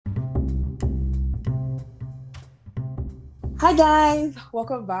Hi guys,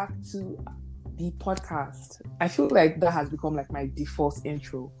 welcome back to the podcast. I feel like that has become like my default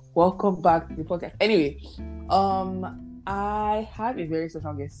intro. Welcome back to the podcast. Anyway, I have a very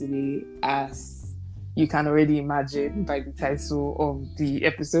special guest today, as you can already imagine by the title of the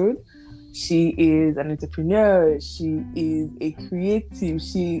episode. She is an entrepreneur. She is a creative.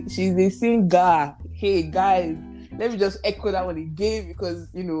 She's a singer. Hey guys, let me just echo that one again because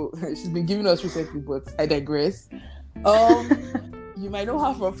she's been giving us recently, but I digress. You might know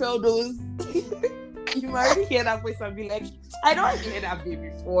her from Feldos. You might already hear that voice and be like, I know I've heard that baby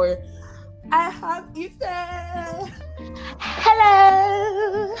before. I have Ife.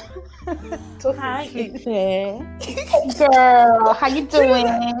 Hello. Hi, Ife. Girl, how you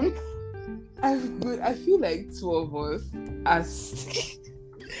doing? I'm good. I feel like two of us, as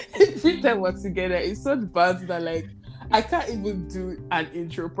every time we're together, it's so bad that like I can't even do an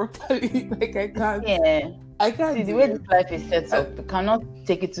intro properly. Like I can't. Yeah. I can't. See, the way this life is set up, we cannot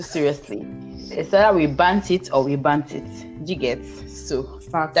take it too seriously. It's either we bant it or we bant it. Do you get? So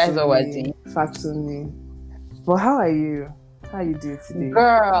that's what we're doing. Fact to me. But how are you? How are you doing today?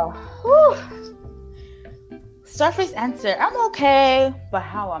 Girl. Whew. Surface answer, I'm okay. But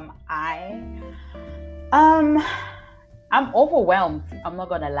how am I? I'm overwhelmed. I'm not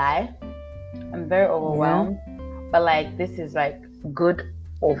gonna lie. I'm very overwhelmed. Yeah. But like this is like good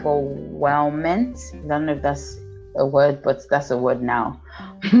overwhelmment. I don't know if that's a word, but that's a word now.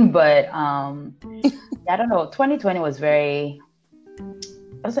 But I don't know. 2020 was it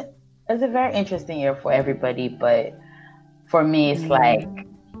was a very interesting year for everybody, but for me it's like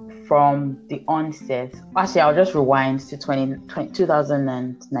from the onset. Actually, I'll just rewind to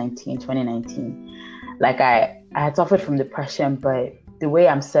 2019. Like I had suffered from depression, but the way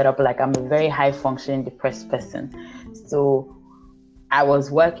I'm set up, like I'm a very high functioning depressed person. So I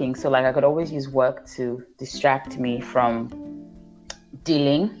was working, so like I could always use work to distract me from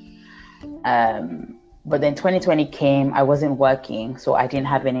dealing. But then 2020 came, I wasn't working, so I didn't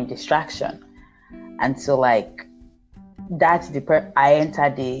have any distraction. And so like I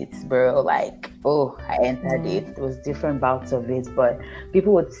entered it, bro. Like, I entered it. There was different bouts of it, but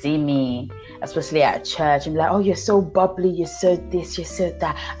people would see me, especially at church, and be like, "Oh, you're so bubbly. You're so this. You're so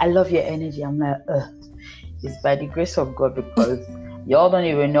that. I love your energy." I'm like, it's by the grace of God, because y'all don't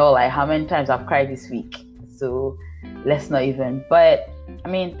even know like how many times I've cried this week. So let's not even. But I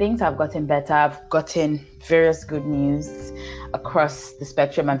mean, things have gotten better. I've gotten various good news across the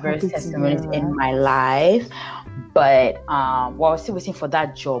spectrum and various testimonies in my life. But we're still waiting for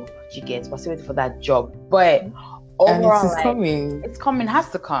that job. You get? We're still waiting for that job. But overall, and coming. It's coming. It has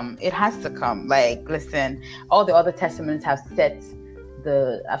to come. It has to come. Like, listen, all the other testimonies have set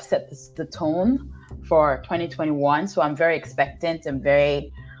the tone for 2021. So I'm very expectant and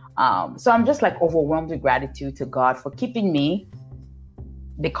very so I'm just like overwhelmed with gratitude to God for keeping me,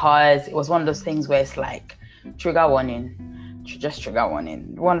 because it was one of those things where it's like trigger warning.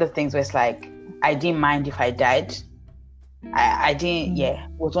 One of the things where it's like I didn't mind if I died. I didn't, it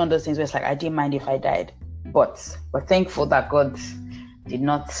was one of those things where it's like I didn't mind if I died. But we're thankful that God did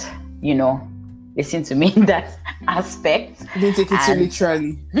not, listen to me in that aspect. Didn't take it too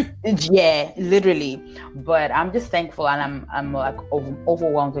literally. Yeah, literally. But I'm just thankful, and I'm like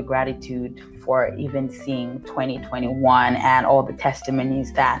overwhelmed with gratitude for even seeing 2021 and all the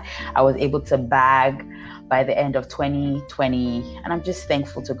testimonies that I was able to bag by the end of 2020. And I'm just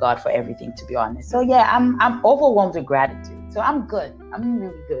thankful to God for everything, to be honest. So yeah, I'm overwhelmed with gratitude. So I'm good. I'm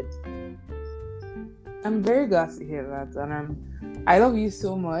really good. I'm very glad to hear that, and I love you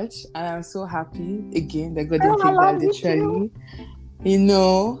so much, and I'm so happy again that God didn't take that literally.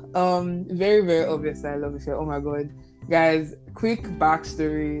 Very, very obvious that I love Ife. Oh my God. Guys, quick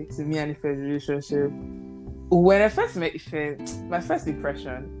backstory to me and Ife's relationship. When I first met Ife, my first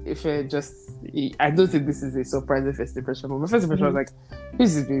impression, I don't think this is a surprising first impression, but my first impression was like,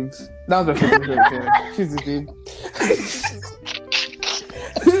 who's this babe? That was my first impression. Who's this babe?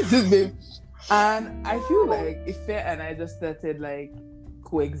 Who's this babe? And I feel like Ife and I just started like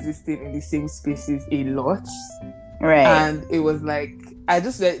coexisting in the same spaces a lot. Right. And it was like, I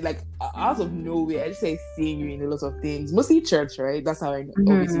just said like out of nowhere, I just started seeing you in a lot of things. Mostly church, right? That's how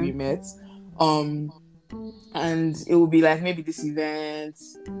obviously we met. And it would be like maybe this event,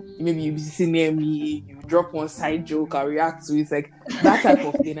 maybe you be sitting near me, you drop one side joke, I react to it, like that type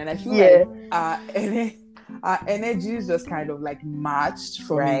of thing. And I feel like our energies just kind of like matched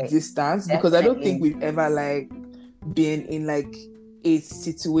from a distance, because I don't think we've ever like been in like a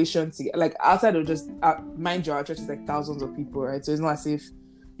situation together, like outside of just mind you, our church is like thousands of people, right? So it's not as if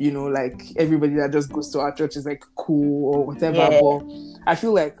like everybody that just goes to our church is like cool or whatever. Yeah. But I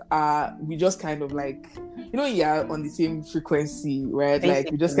feel like we just kind of like, on the same frequency, right? Basically,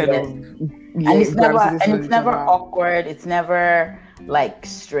 like we just kind yes. of And it's never awkward. It's never like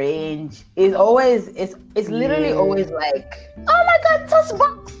strange. It's always it's literally always like, oh my god, toast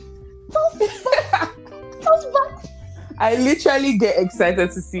box. I literally get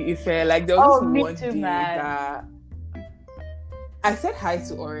excited to see Ife. Like there was me one too, day man. that I said hi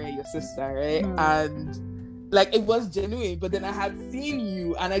to Ore, your sister, right? And like it was genuine, but then I had seen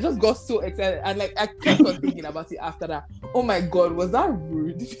you and I just got so excited and like I kept on thinking about it after that. Oh my god, was that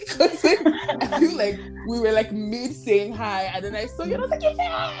rude? Because I feel like we were like mid saying hi and then I saw you and I was like,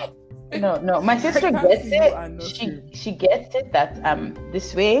 Ife! No, my sister gets it. She gets it that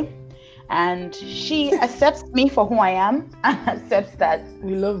this way. And she accepts me for who I am and accepts that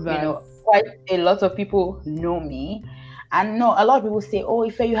we love that. Quite a lot of people know me. And no, a lot of people say, oh,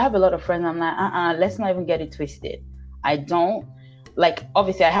 Ife, you have a lot of friends. I'm like, let's not even get it twisted. I don't. Like,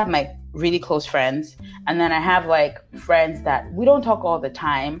 obviously, I have my really close friends. And then I have like friends that we don't talk all the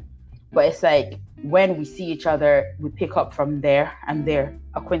time. But it's like when we see each other, we pick up from there and their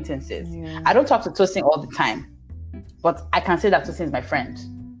acquaintances. Yeah. I don't talk to Tosin all the time. But I can say that Tosin is my friend.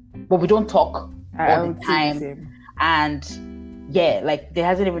 But we don't talk all the time. And yeah, like there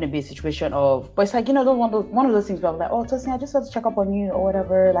hasn't even been a situation of, but it's like, one of those things where I'm like, oh, Tosin, I just want to check up on you or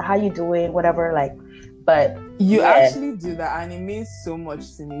whatever, like how you doing, whatever, like, but you actually do that and it means so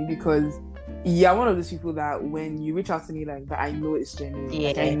much to me because I'm one of those people that when you reach out to me like that, I know it's genuine. Yeah.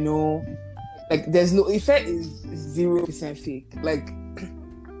 Like I know, like there's no, Ife is 0% fake. Like,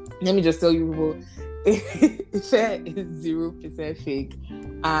 let me just tell you people, Ife is 0% fake.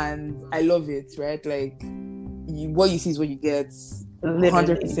 And I love it, right? Like, what you see is what you get.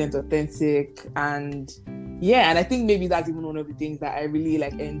 100% authentic. And I think maybe that's even one of the things that I really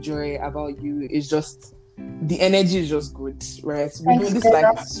like enjoy about you is just the energy is just good, right? We know this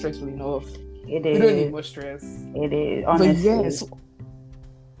life is stressful enough. It is. We don't need more stress. It is, honestly. But yes,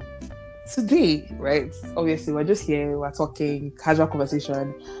 today, right? Obviously, we're just here, we're talking casual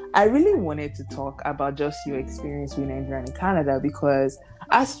conversation. I really wanted to talk about just your experience with Nigeria and Canada because,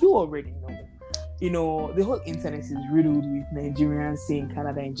 as you already know, the whole internet is riddled with Nigerians saying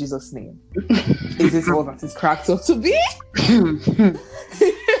Canada in Jesus' name. Is this all that is cracked up to be?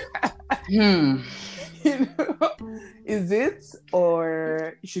 Is it,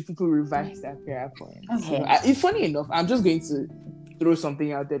 or should people revise their career points? Okay. Funny enough, I'm just going to throw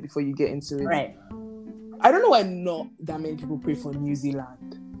something out there before you get into it. Right. I don't know why not that many people pray for New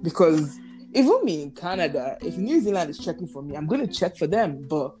Zealand, because even me in Canada, if New Zealand is checking for me, I'm going to check for them,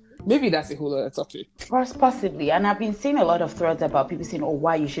 but maybe that's a whole other topic. Possibly. And I've been seeing a lot of threads about people saying, oh,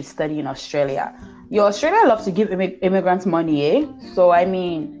 why you should study in Australia. Australia loves to give immigrants money, eh? So, I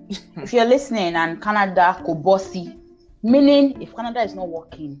mean, if you're listening and Canada could bossy, meaning if Canada is not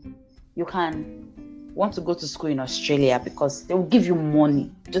working, you can want to go to school in Australia because they will give you money.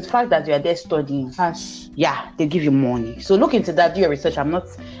 Just the fact that you are there studying, they give you money. So look into that, do your research. I'm not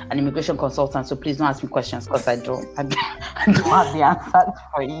an immigration consultant, so please don't ask me questions because I don't have the answers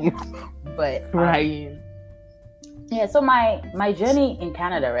for you. But right. So my journey in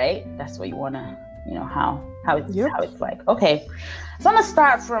Canada, right? That's what you wanna, how it's like. Okay, so I'm gonna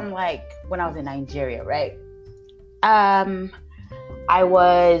start from like when I was in Nigeria, right? I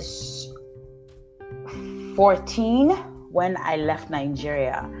was 14 when I left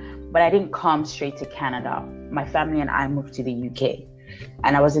Nigeria, but I didn't come straight to Canada. My family and I moved to the UK,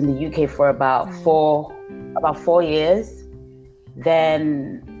 and I was in the UK for about 4 years.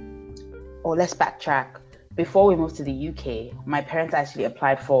 Then, let's backtrack. Before we moved to the UK, my parents actually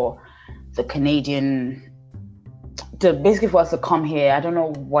applied for the basically for us to come here. I don't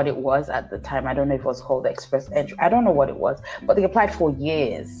know what it was at the time. I don't know if it was called the Express Entry. I don't know what it was, but they applied for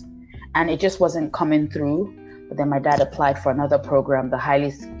years. And it just wasn't coming through. But then my dad applied for another program, the Highly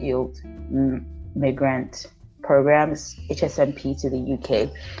Skilled Migrant Programs, HSMP, to the UK.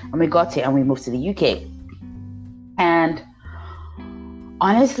 And we got it and we moved to the UK. And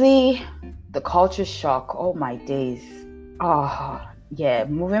honestly, the culture shock, oh my days.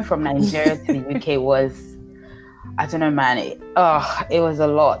 Moving from Nigeria to the UK was, I don't know, man. It was a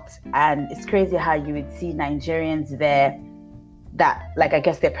lot. And it's crazy how you would see Nigerians there that, like, I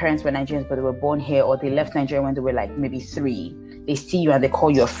guess their parents were Nigerians, but they were born here, or they left Nigeria when they were like maybe 3. They see you and they call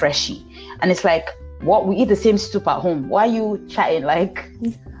you a freshie. And it's like, what? We eat the same soup at home. Why are you chatting? Like,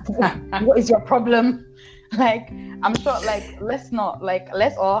 what is your problem? Like, I'm sure, like,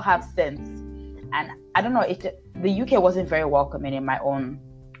 let's all have sense. And I don't know, the UK wasn't very welcoming in my own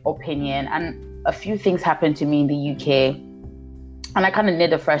opinion. And a few things happened to me in the UK and I kind of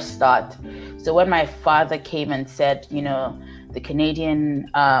need a fresh start. So when my father came and said, the Canadian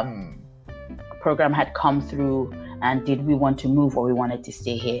program had come through, and did we want to move or we wanted to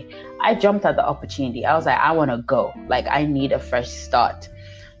stay here, I jumped at the opportunity. I was like, I want to go. Like, I need a fresh start.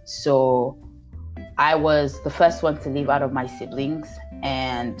 So I was the first one to leave out of my siblings,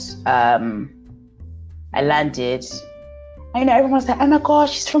 and I landed. Everyone's like, oh my God,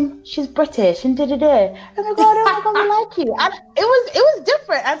 she's British and da-da-da. Oh my God, we like you. And it was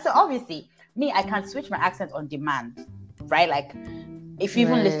different. And so obviously, me, I can switch my accent on demand, right? Like, if you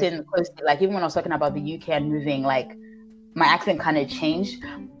even listen closely, like even when I was talking about the UK and moving, like my accent kind of changed.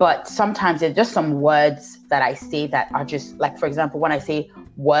 But sometimes there's just some words that I say that are just like, for example, when I say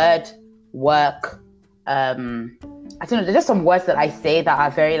word, work, I don't know, there's just some words that I say that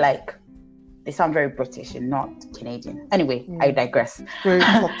are very like, they sound very British and not Canadian. Anyway, I digress. Very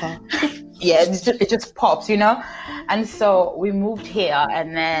proper. Yeah, it just pops, And so we moved here,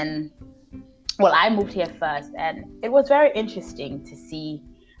 and then, I moved here first, and it was very interesting to see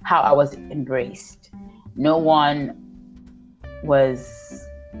how I was embraced. No one was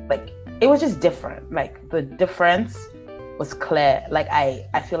like, it was just different. Like, the difference was clear. Like, I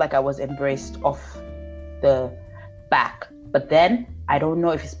feel like I was embraced off the back. But then I don't know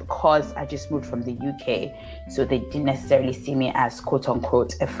if it's because I just moved from the UK, so they didn't necessarily see me as quote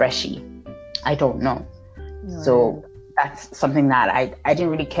unquote a freshie. I don't know. Right. So that's something that I didn't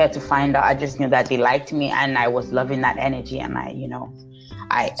really care to find out. I just knew that they liked me, and I was loving that energy, and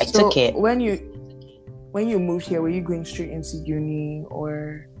I took it. When you moved here, were you going straight into uni,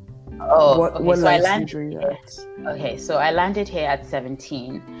 or what life stage were you at? Okay, so I landed here at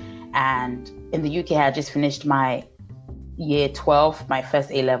 17, and in the UK I had just finished my year 12, my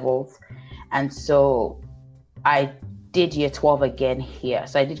first A-levels, and so I did year 12 again here.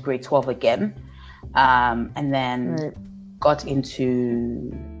 So I did grade 12 again, and then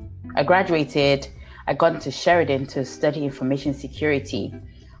I graduated. I got into Sheridan to study information security,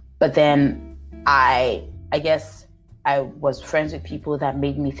 but then I guess I was friends with people that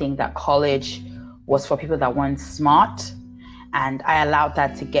made me think that college was for people that weren't smart, and I allowed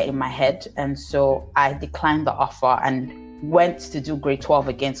that to get in my head, and so I declined the offer and went to do grade 12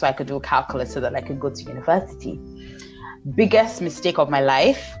 again so I could do calculus so that I could go to university. Biggest mistake of my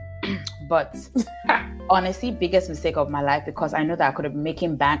life, but honestly, biggest mistake of my life, because I know that I could have been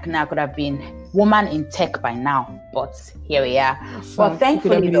making bank now. I could have been woman in tech by now, but here we are. But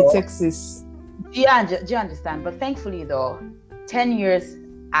thankfully, though, Texas. Do you understand? But thankfully, though, 10 years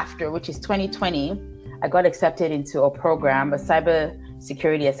after, which is 2020, I got accepted into a program, a cyber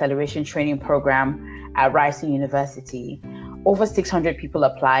security acceleration training program at Ryerson University. Over 600 people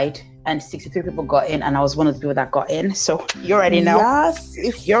applied, and 63 people got in, and I was one of the people that got in. So you already know.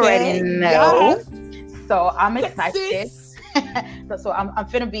 Yes, you already know. Yes. So I'm excited. so I'm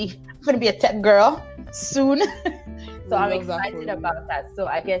gonna be a tech girl soon. So I'm excited about that. So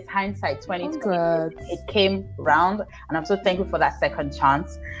I guess hindsight 2020, it came round, and I'm so thankful for that second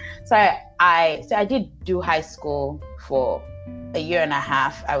chance. So I did do high school for a year and a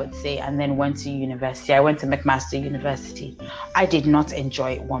half, I would say, and then went to university. I went to McMaster University. I did not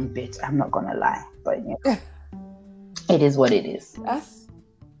enjoy it one bit. I'm not gonna lie, but it is what it is.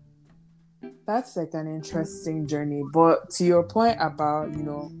 That's like an interesting journey. But to your point about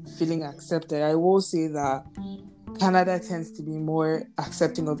feeling accepted, I will say that Canada tends to be more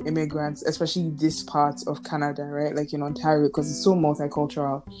accepting of immigrants, especially this part of Canada, right? Like in Ontario, because it's so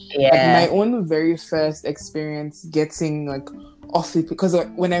multicultural. Yeah. Like my own very first experience getting like off it, because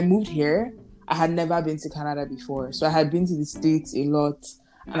when I moved here, I had never been to Canada before. So I had been to the States a lot,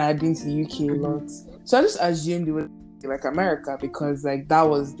 and I had been to the UK a lot. So I just assumed it was like America, because like that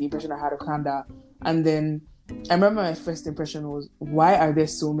was the impression I had of Canada. And then I remember my first impression was, why are there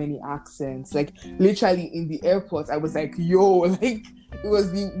so many accents? Like literally in the airport, I was like, yo, like it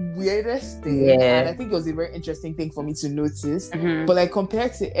was the weirdest thing. Yeah. And I think it was a very interesting thing for me to notice. But like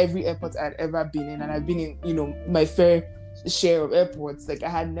compared to every airport I'd ever been in, and I've been in, my fair share of airports, like I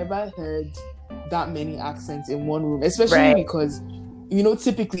had never heard that many accents in one room, especially because,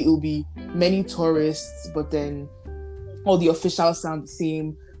 typically it will be many tourists, but then all the officials sound the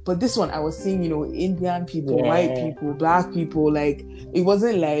same. But this one, I was seeing, Indian people, white people, black people. Like, it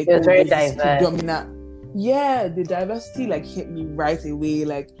wasn't like... It was very diverse. Yeah, the diversity, like, hit me right away.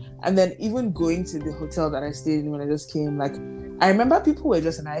 Like, and then even going to the hotel that I stayed in when I just came, like, I remember people were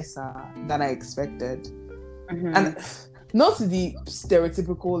just nicer than I expected. And not the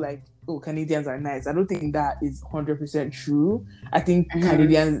stereotypical, like, oh, Canadians are nice. I don't think that is 100% true. I think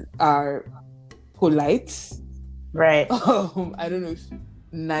Canadians are polite. Right. I don't know if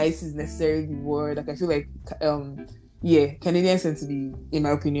nice is necessarily the word. Like I feel like Canadians tend to be, in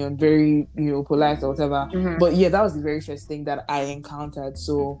my opinion, very, polite or whatever. Mhm. But yeah, that was the very first thing that I encountered.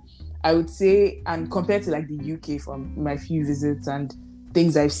 So I would say, and compared to like the UK from my few visits and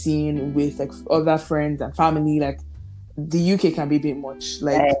things I've seen with like other friends and family, like the UK can be a bit much.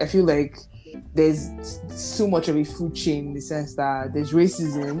 Like Right. I feel like there's so much of a food chain in the sense that there's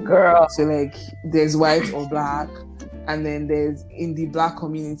racism. Girl. So like there's white or black, and then there's in the black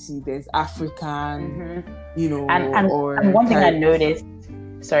community there's African, And one thing I noticed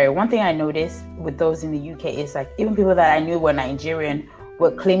with those in the UK is like even people that I knew were Nigerian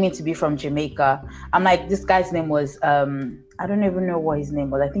were claiming to be from Jamaica. I'm like, this guy's name was I don't even know what his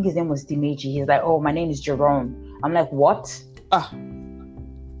name was. I think his name was Dimeji. He's like, oh, my name is Jerome. I'm like, what?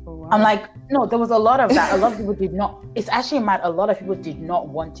 I'm like, no, there was a lot of that. A lot of people did not. It's actually mad. A lot of people did not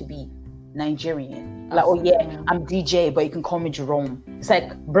want to be Nigerian. Like, oh yeah, I'm DJ, but you can call me Jerome. It's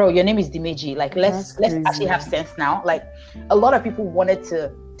like, bro, your name is Dimeji. Like, let's actually have sense now. Like, a lot of people wanted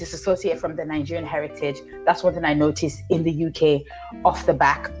to disassociate from the Nigerian heritage. That's one thing I noticed in the UK off the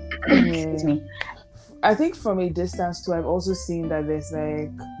back. Excuse me. I think from a distance too, I've also seen that there's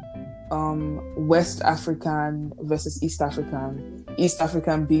like West African versus East African. East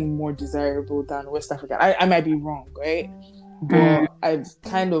African being more desirable than West African. I might be wrong, right? But I've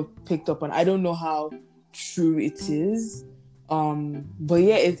kind of picked up on. I don't know how true it is, but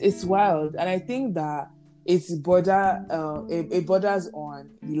yeah, it's wild, and I think that it borders on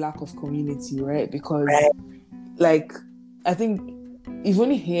the lack of community, right? Because, like, I think even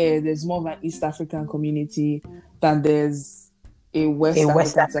here there's more of an East African community than there's a West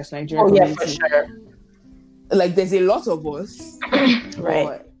African/Nigerian community. For sure. Like, there's a lot of us, right?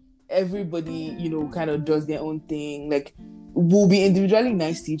 But everybody, kind of does their own thing. Like, we'll be individually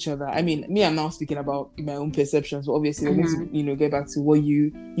nice to each other. I mean, me, I'm now speaking about my own perceptions, but obviously we're going to, get back to what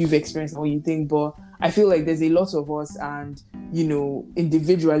you've experienced and what you think. But I feel like there's a lot of us, and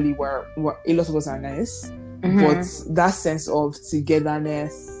individually, where a lot of us are nice, but that sense of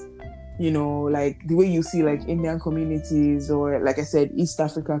togetherness, like the way you see like Indian communities, or like I said, East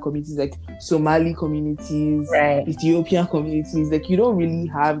African communities, like Somali communities, Ethiopian communities, like you don't really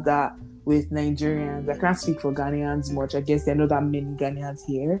have that with Nigerians. I can't speak for Ghanaians much. I guess there are not that many Ghanaians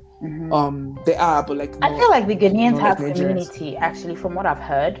here. There are, but like I feel like the Ghanaians have community. Actually, from what I've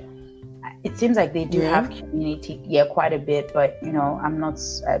heard, it seems like they do have community. Yeah, quite a bit. But I'm not.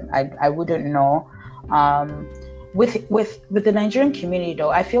 I wouldn't know. With the Nigerian community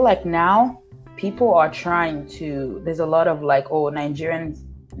though, I feel like now people are trying to. There's a lot of like, Nigerian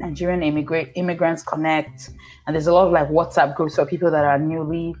immigrants connect, and there's a lot of like WhatsApp groups for people that are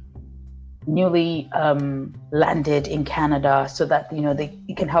newly landed in Canada, so that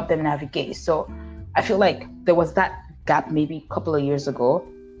you can help them navigate. So I feel like there was that gap maybe a couple of years ago.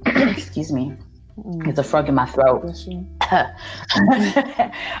 Excuse me, there's a frog in my throat.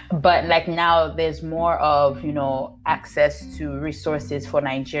 But like now there's more of access to resources for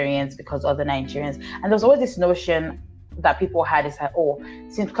Nigerians because other Nigerians, and there's always this notion that people had is like,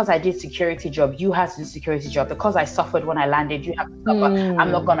 since because I did security job, you have to do security job. Because I suffered when I landed, you have to suffer. I'm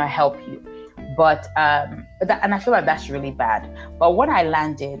not gonna help you. But and I feel like that's really bad. But when I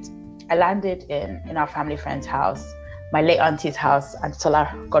landed in our family friend's house, my late auntie's house, Auntie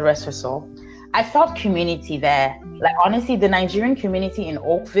Tola, God rest her soul. I felt community there. Like honestly, the Nigerian community in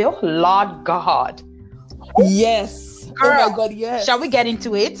Oakville, Lord God. Yes. Girl, oh my God, yes. Shall we get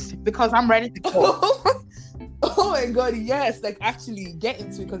into it? Because I'm ready to go. Oh my God, yes. Like actually get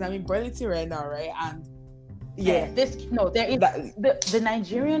into it, because I'm in Burlington right now, right? And there is the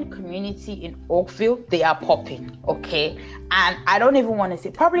Nigerian community in Oakville, they are popping, okay? And I don't even want to say,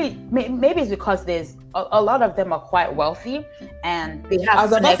 probably maybe it's because there's a lot of them are quite wealthy and they have connections. I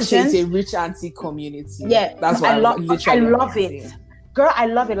was about to say it's a rich auntie community. Yeah, that's what I love it. Girl, I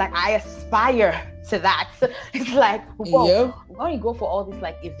love it. Like I aspire to that. It's like, whoa, when you go for all these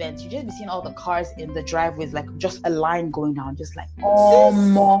like events, you just be seeing all the cars in the driveways, like just a line going down, just like,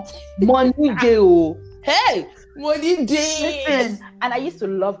 money deal. Hey, money day. Listen, and I used to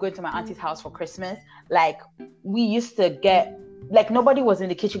love going to my auntie's house for Christmas. Like we used to get, like nobody was in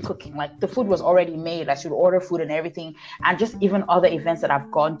the kitchen cooking. Like the food was already made. I should order food and everything. And just even other events that I've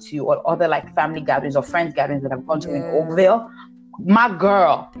gone to, or other like family gatherings or friends gatherings that I've gone to in Oakville. My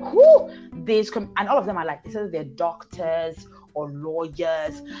girl, and all of them are like, it's either they're doctors or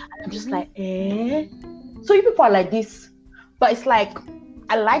lawyers. And I'm just like, so you people are like this, but it's like,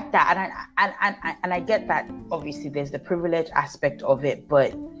 I like that, and I get that. Obviously, there's the privilege aspect of it,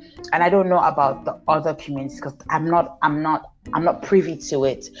 but I don't know about the other communities because I'm not privy to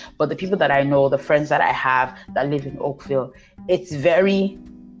it. But the people that I know, the friends that I have that live in Oakville, it's very.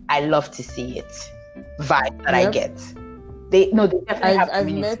 I love to see it. vibe that I get. They definitely have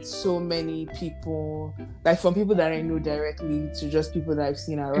I've met so many people, like from people that I know directly to just people that I've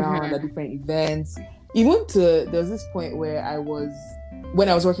seen around at different events. Even there was this point where when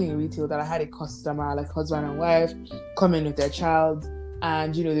I was working in retail, that I had a customer, like husband and wife, come in with their child,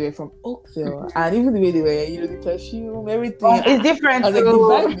 and they were from Oakville, and even the way they were, the perfume, everything, it's different. I was like, the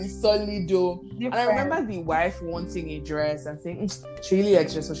vibe is solid though. And I remember the wife wanting a dress and saying she really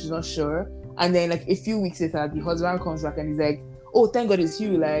likes dress, so she's not sure. And then like a few weeks later, the husband comes back and he's like, "Oh, thank God it's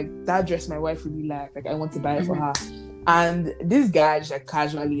you! Like that dress my wife really liked. Like I want to buy it for her." And this guy just like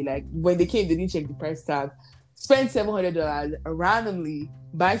casually, like when they came, they didn't check the price tag. Spent $700 randomly,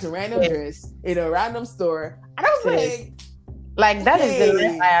 buys a random dress in a random store, and I was like that is the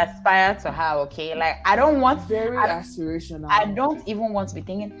life I aspire to have. Okay, like I don't want aspirational. I don't even want to be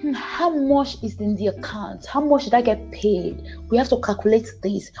thinking, how much is in the account? How much did I get paid? We have to calculate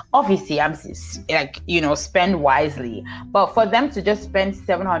this. Obviously, I'm like spend wisely, but for them to just spend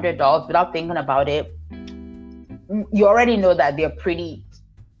 $700 without thinking about it, you already know that they're pretty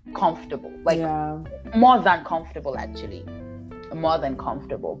comfortable, more than comfortable, actually. More than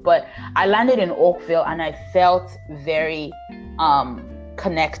comfortable. But I landed in Oakville and I felt very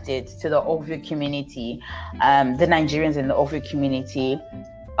connected to the Oakville community, the Nigerians in the Oakville community,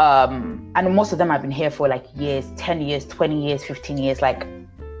 and most of them have been here for like years, 10 years, 20 years, 15 years, like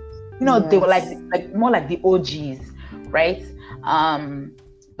they were like more like the OGs, right?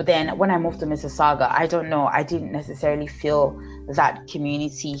 But then when I moved to Mississauga, I don't know, I didn't necessarily feel that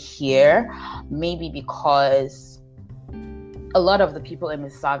community here, maybe because a lot of the people in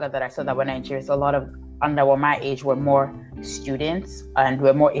Mississauga that I saw that were Nigerians, a lot of that were my age were more students and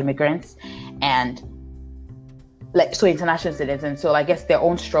were more immigrants and international students. And so I guess their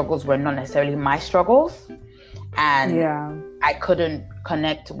own struggles were not necessarily my struggles. And I couldn't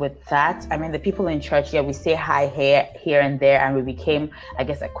connect with that. I mean, the people in church, we say hi here and there, and we became, I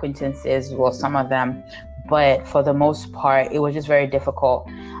guess, acquaintances, well, some of them. But for the most part, it was just very difficult.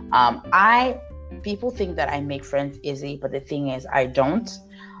 People think that I make friends easy, but the thing is, I don't.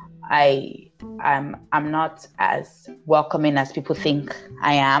 I'm not as welcoming as people think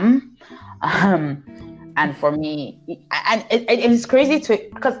I am. And for me, and it's crazy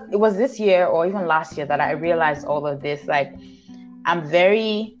because it was this year or even last year that I realized all of this. Like, I'm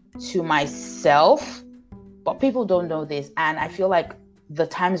very to myself, but people don't know this. And I feel like the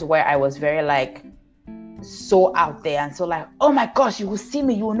times where I was very so out there and so oh my gosh, you will see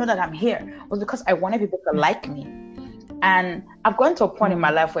me, you will know that I'm here, was because I wanted people to like me. And I've gotten to a point in my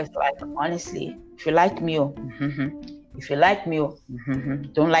life where it's like, honestly, if you like me, if you like me,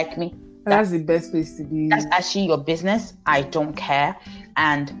 don't like me, that's the best place to be. That's actually your business. I don't care.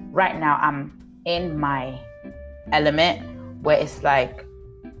 And right now I'm in my element where it's like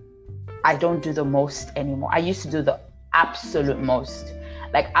I don't do the most anymore. I used to do the absolute most.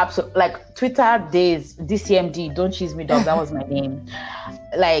 Like Twitter days, DCMD, don't choose me dog, that was my name.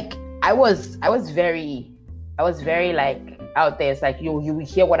 Like I was very out there. It's like you will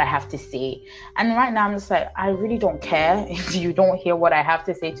hear what I have to say. And right now I'm just like, I really don't care if you don't hear what I have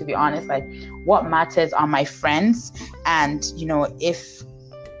to say, to be honest. Like, what matters are my friends. And if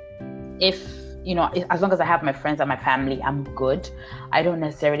as long as I have my friends and my family, I'm good. I don't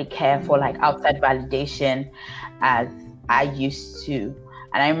necessarily care for outside validation as I used to.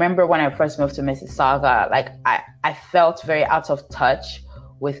 And I remember when I first moved to Mississauga, I felt very out of touch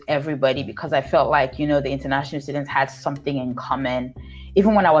with everybody because I felt like, the international students had something in common.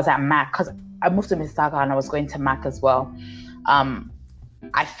 Even when I was at MAC, because I moved to Mississauga and I was going to MAC as well.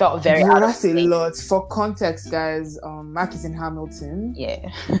 I felt very out of that's a lot. For context, guys, MAC is in Hamilton. Yeah.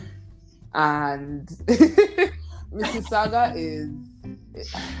 And Mississauga is,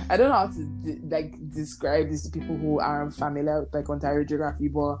 I don't know how to describe this to people who aren't familiar with Ontario geography,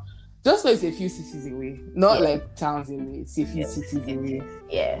 but just it's a few cities away, not towns away. It's a few cities away.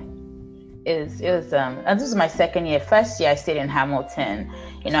 Yeah, it was and this is my second year. First year I stayed in Hamilton.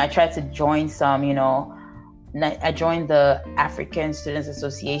 I tried to join some. I joined the African Students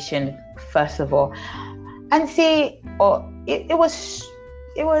Association first of all, and it was.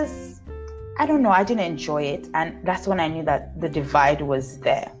 I don't know. I didn't enjoy it, and that's when I knew that the divide was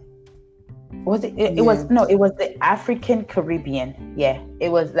there. Was it? It was the African Caribbean. Yeah, it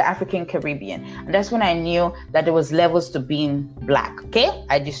was the African Caribbean, and that's when I knew that there was levels to being Black. Okay,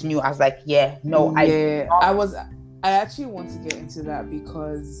 I just knew. I was like, I actually want to get into that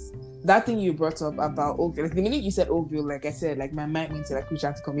because that thing you brought up about Oakville, the minute you said Oakville, like I said, my mind went to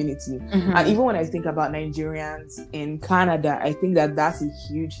Christianity community, and even when I think about Nigerians in Canada, I think that that's a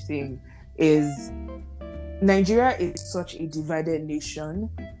huge thing. Is Nigeria is such a divided nation,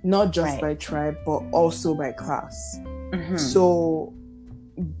 not just Right. by tribe, but also by class. Mhm. So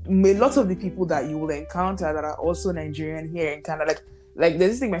a lot of the people that you will encounter that are also Nigerian here in Canada, like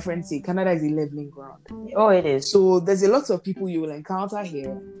there's this thing my friends say, Canada is a leveling ground. Oh, it is. So there's a lot of people you will encounter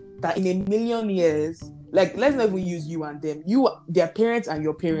here that in a million years, like let's not even use you and them, their parents and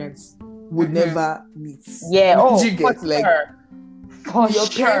your parents would Mhm. never meet. Yeah. Oh, you get for like sure. For your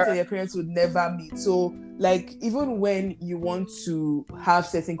parents and sure. your parents would never meet. So like even when you want to have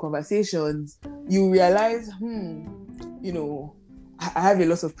certain conversations, you realize, you know, I have a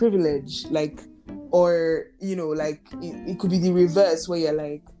lot of privilege, like, or you know, like it could be the reverse where you're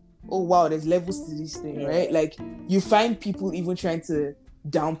like, oh wow, there's levels to this thing, Yeah. right? Like you find people even trying to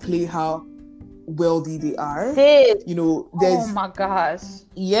downplay how wealthy they are. Sis. You know, there's Oh my gosh.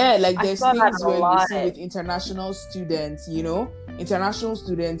 yeah, like I there's saw that things a where you lot. see with international students, you know, international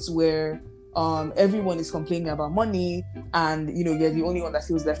students where everyone is complaining about money and you know you're the only one that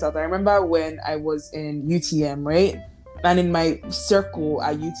feels left out. I remember when I was in UTM, right? And in my circle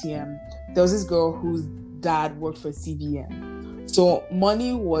at UTM, there was this girl whose dad worked for CBN. So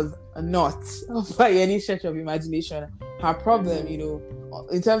money was not by any stretch of imagination her problem, you know.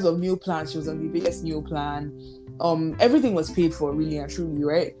 In terms of meal plans, she was on the biggest meal plan. Everything was paid for really and truly,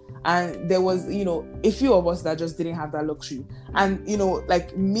 right? And there was, you know, a few of us that just didn't have that luxury. And you know,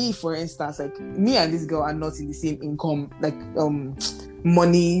 like me, for instance, like me and this girl are not in the same income, like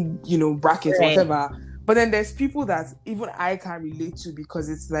money, you know, brackets, Right. whatever. But then there's people that even I can't relate to because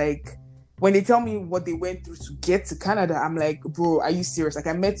it's like when they tell me what they went through to get to Canada, I'm like, bro, are you serious? Like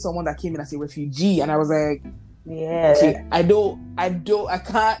I met someone that came in as a refugee and I was like, Yeah. okay, I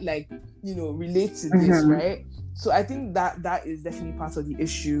can't like, you know, relate to this, right? So I think that is definitely part of the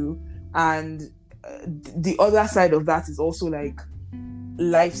issue. And the other side of that is also like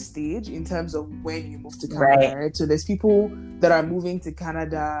life stage in terms of when you move to Canada, right? So there's people that are moving to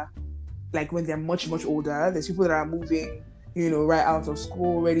Canada like when they're much, much older. There's people that are moving, you know, right out of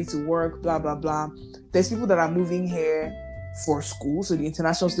school, ready to work, blah, blah, blah. There's people that are moving here for school. So the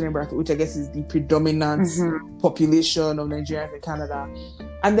international student bracket, which I guess is the predominant population of Nigerians in Canada.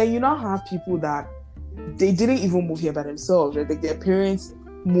 And then you now have people that they didn't even move here by themselves, right? Like their parents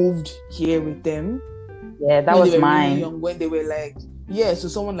moved here with them. Yeah, that was mine. Really young, when they were like, yeah, so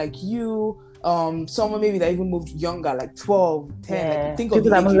someone like you, someone maybe that even moved younger, like 12, 10. Yeah. Like think of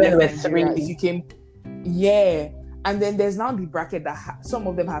the age you left Nigeria if you came. Yeah. And then there's now the bracket that some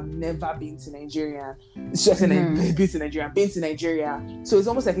of them have never been to Nigeria. It's just been to Nigeria. So it's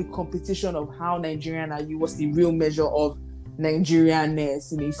almost like a competition of how Nigerian are you? What's the real measure of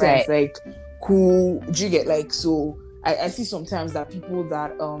Nigerianness in a sense? Like, cool. Do you get like, so I see sometimes that people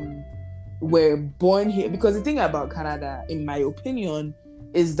that were born here, because the thing about Canada, in my opinion,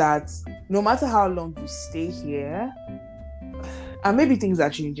 is that no matter how long you stay here, and maybe things are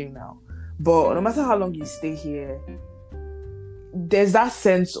changing now, but no matter how long you stay here, there's that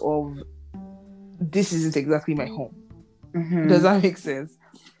sense of this isn't exactly my home. Does that make sense?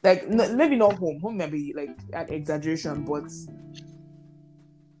 Like, maybe not home. Home may be like an exaggeration, but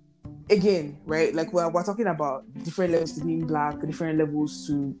again, right? Like we're talking about different levels to being Black, different levels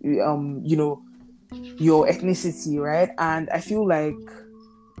to you know, your ethnicity, right? And I feel like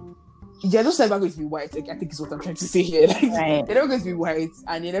you're just never going to be white. Like, I think is what I'm trying to say here. Like, you're never going to be white,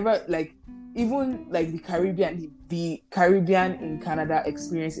 and you're never like, even like the Caribbean in Canada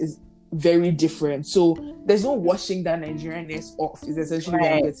experience is very different. So there's no washing that Nigerianness off. Is essentially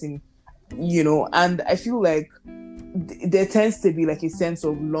what I'm getting, you know. And I feel like there tends to be like a sense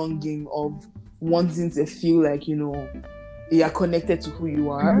of longing, of wanting to feel like, you know, you're connected to who you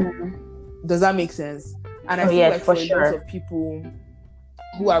are. Does that make sense? And I feel like for a lot of people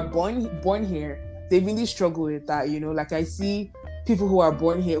who are born here, they really struggle with that, you know. Like I see people who are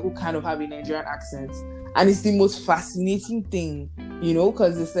born here who kind of have a Nigerian accent, and it's the most fascinating thing, you know,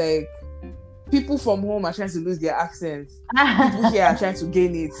 because it's like people from home are trying to lose their accents, people here are trying to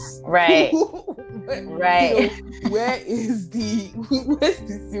gain it. Right. Right. You know, where's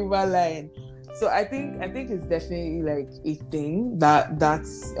the silver line? So I think it's definitely like a thing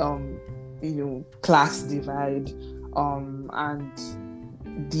that's you know, class divide and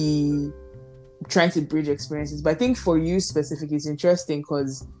the trying to bridge experiences. But I think for you specifically, it's interesting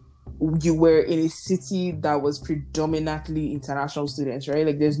because you were in a city that was predominantly international students, right?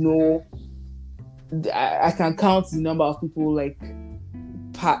 Like there's no, I can count the number of people like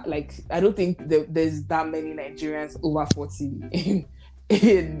I don't think there's that many Nigerians over 40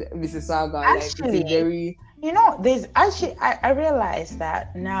 in Mississauga. Actually, like, it's a very, you know, there's actually I realized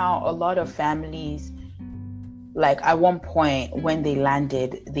that now a lot of families, like at one point when they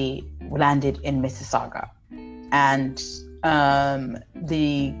landed in Mississauga. and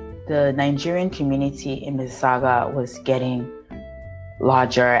the Nigerian community in Mississauga was getting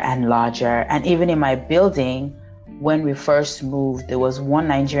larger and larger. And even in my building, when we first moved, there was one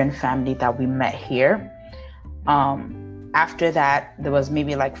Nigerian family that we met here. After that, there was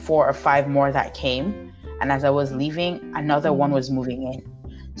maybe like 4 or 5 more that came. And as I was leaving, another one was moving in.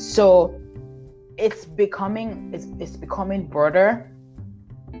 So it's becoming broader,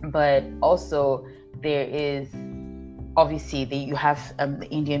 but also there is obviously you have the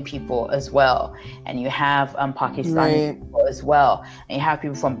Indian people as well, and you have Pakistani people as well, and you have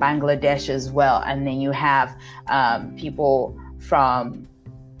people from Bangladesh as well, and then you have people from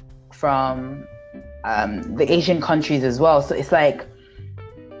the Asian countries as well. So it's like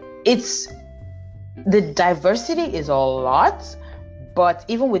the diversity is a lot, but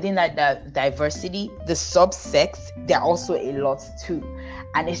even within that diversity, the subsects, they're also a lot too.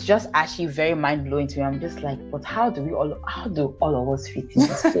 And it's just actually very mind-blowing to me. I'm just like, but how do all of us fit in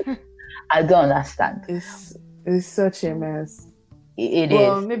this place? I don't understand. It's such a mess. It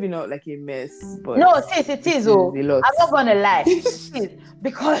well, is. Maybe not like a mess, but no, it is. Oh, I'm not gonna lie. It is.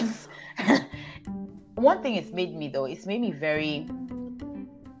 Because one thing it's made me very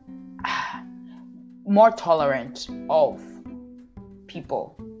more tolerant of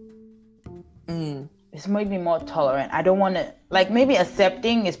people. It's made me more tolerant. I don't want to, like, maybe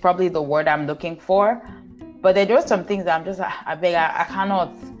accepting is probably the word I'm looking for, but there are some things that I'm just I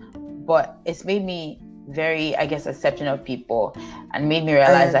cannot. But it's made me very, I guess, accepting of people, and made me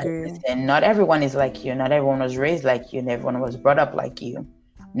realize that listen, not everyone is like you. Not everyone was raised like you. And everyone was brought up like you.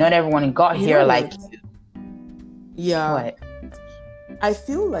 Not everyone got here like you. Yeah. What? I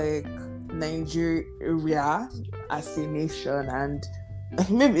feel like Nigeria as a nation, and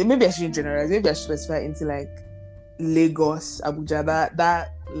maybe I shouldn't generalize, maybe I should specify into like Lagos, Abuja,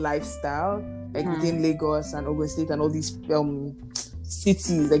 that lifestyle, like within Lagos and Ogun State and all these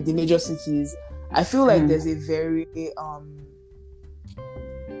cities, like the major cities. I feel like there's a very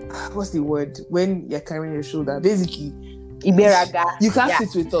what's the word when you're carrying your shoulder, basically Iberaga. You can't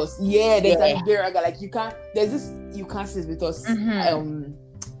sit with us. Yeah, there's an Iberaga, like you can't sit with us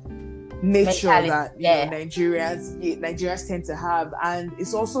nature that Nigerians tend to have. And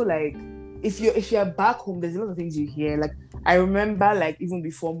it's also like if you're back home, there's a lot of things you hear. Like I remember, like even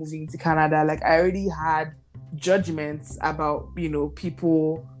before moving to Canada, like I already had judgments about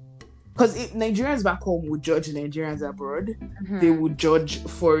people, because Nigerians back home would judge Nigerians abroad. They would judge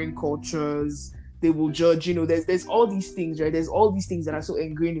foreign cultures. They will judge, there's all these things, right? There's all these things that are so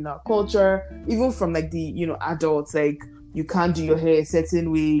ingrained in our culture, even from like the adults, like you can't do your hair a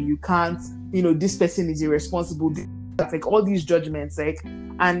certain way, you can't, this person is irresponsible, like all these judgments, like,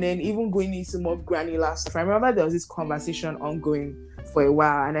 and then even going into more granular stuff. I remember there was this conversation ongoing for a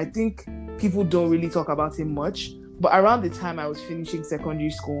while, and I think people don't really talk about it much, but around the time I was finishing secondary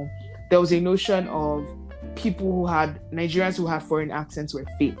school, there was a notion of Nigerians who had foreign accents were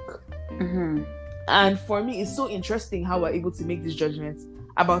fake. And for me, it's so interesting how we're able to make these judgments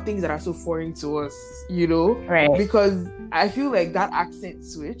about things that are so foreign to us, Right. Because I feel like that accent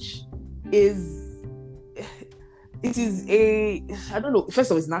switch is I don't know, first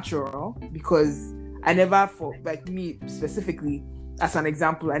of all, it's natural, because I never, for like me specifically, as an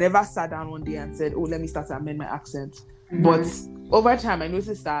example, I never sat down one day and said, oh, let me start to amend my accent. But over time, I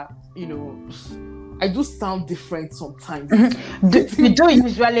noticed that, I do sound different sometimes. You do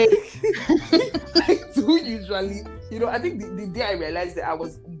usually. I do usually. I think the day I realized that I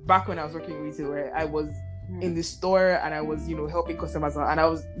was back when I was working in retail, where I was in the store and I was, helping customers, and I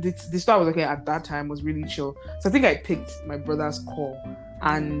was the store I was working at that time was really chill. So I think I picked my brother's call,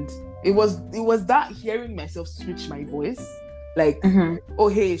 and it was that hearing myself switch my voice, like, oh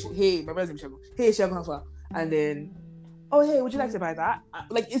hey, my brother's name is Shagun. Hey Shagun, how far? And then, oh hey, would you like to buy that?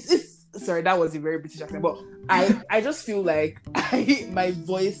 Like it's sorry, that was a very British accent, but I just feel like my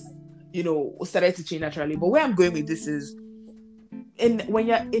voice, started to change naturally. But where I'm going with this is, when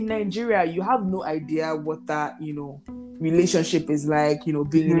you're in Nigeria, you have no idea what that, relationship is like,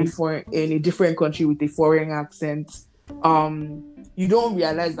 being in a different country with a foreign accent. You don't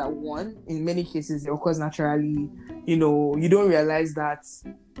realize that, one, in many cases, it occurs naturally. You don't realize that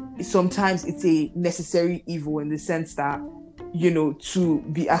sometimes it's a necessary evil, in the sense that, to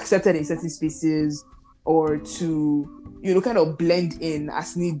be accepted in certain spaces, or to, kind of blend in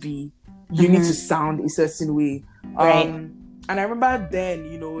as need be, you need to sound a certain way. Right. And I remember then,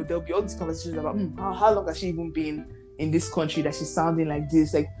 there'll be all these conversations about how long has she even been in this country that she's sounding like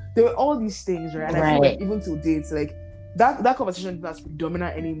this? Like, there were all these things, right? And I feel like even till date, like, that conversation is not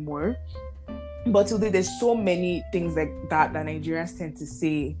predominant anymore. But till date, there's so many things like that Nigerians tend to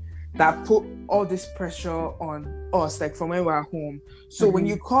say that put all this pressure on us, like from when we're home. So when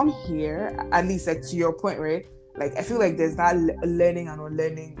you come here, at least like to your point, right? Like I feel like there's that learning and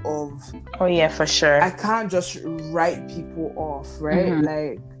unlearning of. Oh yeah, for sure. I can't just write people off, right?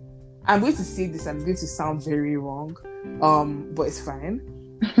 Like I'm going to say this, I'm going to sound very wrong, but it's fine.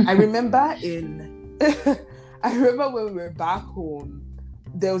 I remember when we were back home,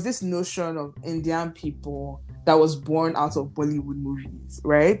 there was this notion of Indian people that was born out of Bollywood movies,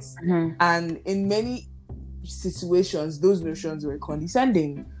 right? And in many situations, those notions were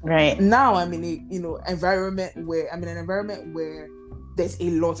condescending. Right. Now I'm in a environment where there's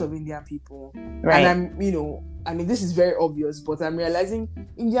a lot of Indian people, right? And this is very obvious, but I'm realizing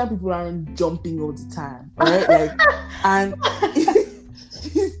Indian people aren't jumping all the time, right? Like, and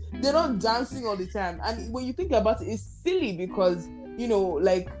they're not dancing all the time. And when you think about it, it's silly because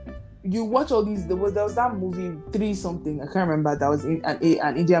like you watch all these. There was that movie 3 something. I can't remember. That was an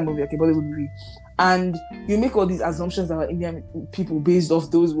Indian movie, like a Bollywood movie. And you make all these assumptions about Indian people based off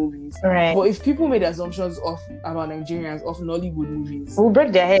those movies. Right. But if people made assumptions about Nigerians off Nollywood movies, we'll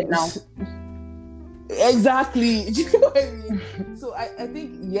break their head now. Exactly. Do you know what I mean? So I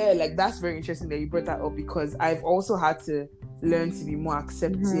think, like that's very interesting that you brought that up, because I've also had to learn to be more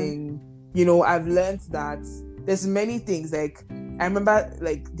accepting. I've learned that there's many things. Like I remember,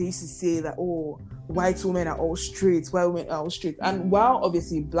 like they used to say that, white women are all straight, white women are all straight. And while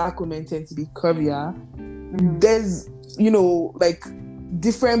obviously black women tend to be curvier, there's, like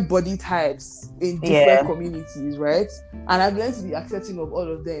different body types in different communities, right? And I've learned to be accepting of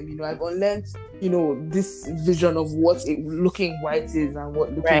all of them. I've unlearned, this vision of what looking white is and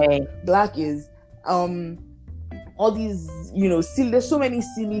what looking black is. All these, there's so many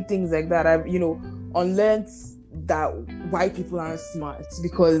silly things like that. I've, unlearned that white people aren't smart,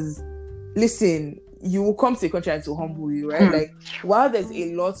 because listen, you will come to a country and to humble you, right? Like, while there's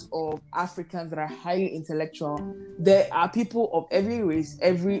a lot of Africans that are highly intellectual, there are people of every race,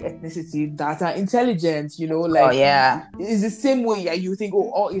 every ethnicity that are intelligent, like, it's the same way you think,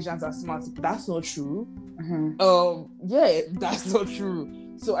 all Asians are smart. That's not true. That's not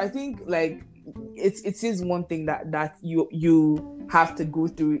true. So I think, like, it is one thing that you have to go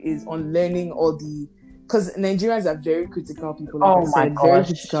through, is unlearning all the, because Nigerians are very critical people. Like I said, very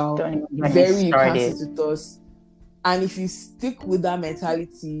critical, very inconsistent with us. And if you stick with that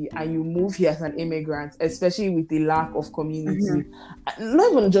mentality and you move here as an immigrant, especially with the lack of community,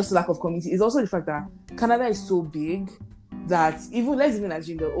 not even just lack of community, it's also the fact that Canada is so big that let's even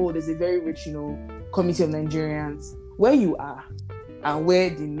assume that, there's a very rich, community of Nigerians. Where you are and where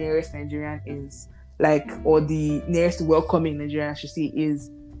the nearest Nigerian is, like, or the nearest welcoming Nigerian, I should say, is,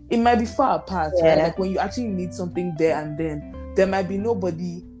 it might be far apart, right? Like when you actually need something there and then, there might be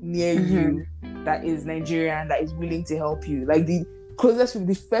nobody near you that is Nigerian that is willing to help you. Like the closest people,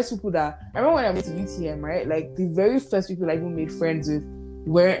 the first people that I remember when I went to UTM, right? Like the very first people I even made friends with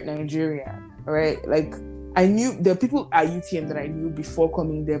weren't Nigerian, right? Like I knew the people at UTM that I knew before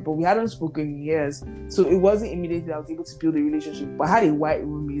coming there, but we hadn't spoken in years, so it wasn't immediately that I was able to build a relationship. But I had a white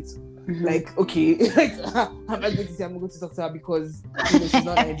roommate. Like, okay, like I'm not going to say I'm going to talk to her because she's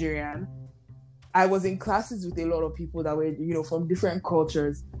not Nigerian. I was in classes with a lot of people that were, from different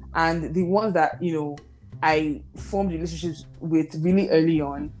cultures, and the ones that, I formed relationships with really early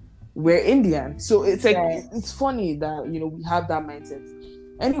on were Indian. So it's like, it's funny that, we have that mindset.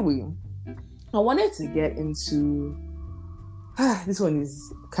 Anyway, I wanted to get into, this one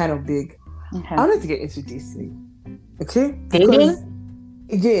is kind of big. I wanted to get into dating. Okay? Dating?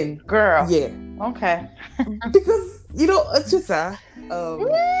 Again, girl. Yeah. Okay. Because on Twitter, as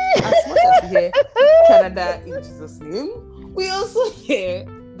much as we hear Canada in Jesus' name, we also hear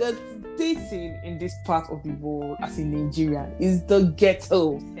that dating in this part of the world, as in Nigeria, is the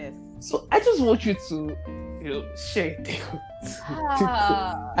ghetto. Yes. So I just want you to, share it.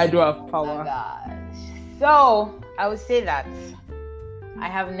 I don't have power. Oh my gosh. So I would say that I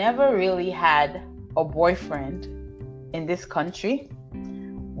have never really had a boyfriend in this country.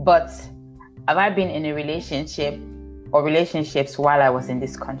 But have I been in a relationship or relationships while I was in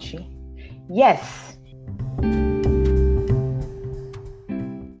this country? Yes.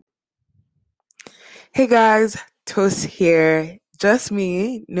 Hey guys, Toast here. Just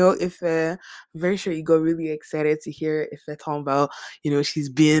me. No, I'm very sure you got really excited to hear Ife talking about, she's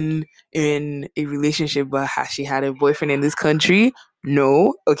been in a relationship, but has she had a boyfriend in this country?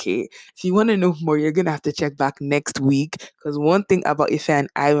 No. Okay. If you want to know more, you're going to have to check back next week, because one thing about Ife and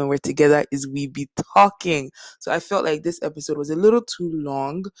I when we're together is we be talking. So I felt like this episode was a little too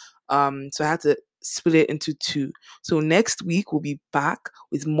long. So I had to split it into 2. So next week we'll be back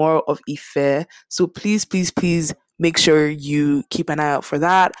with more of Ife. So please make sure you keep an eye out for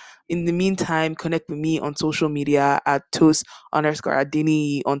that. In the meantime, connect with me on social media at toast underscore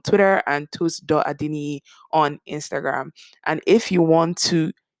Adini on Twitter and toast.adini on Instagram. And if you want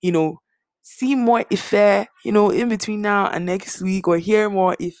to, you know, see more Ife, in between now and next week, or hear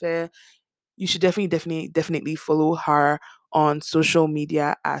more Ife, you should definitely follow her on social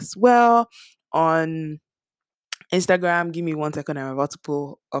media as well. On Instagram, give me 1 second. I'm about to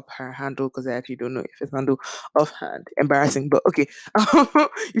pull up her handle because I actually don't know if it's handle offhand. Embarrassing, but okay.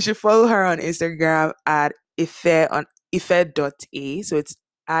 You should follow her on Instagram at Ife on Ife.a. So it's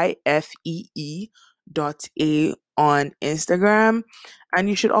IFEE.a on Instagram. And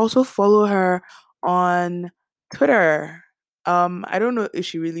you should also follow her on Twitter. I don't know if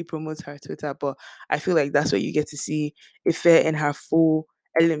she really promotes her Twitter, but I feel like that's where you get to see Ife in her full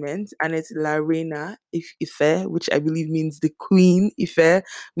element, and it's La Reina Ife, which I believe means the Queen Ife.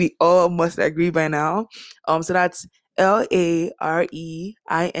 We all must agree by now. So that's LAREINAIFE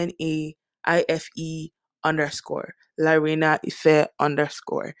underscore La Reina Ife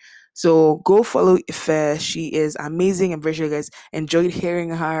underscore. So go follow Ife. She is amazing. I'm very sure you guys enjoyed hearing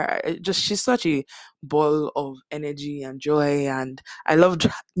her. She's such a ball of energy and joy, and I loved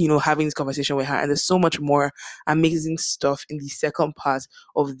having this conversation with her. And there's so much more amazing stuff in the second part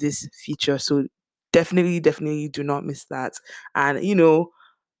of this feature. So definitely do not miss that. And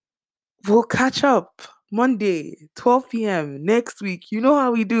we'll catch up Monday, 12 p.m. next week. You know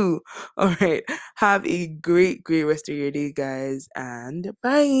how we do. All right. Have a great rest of your day, guys, and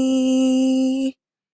bye.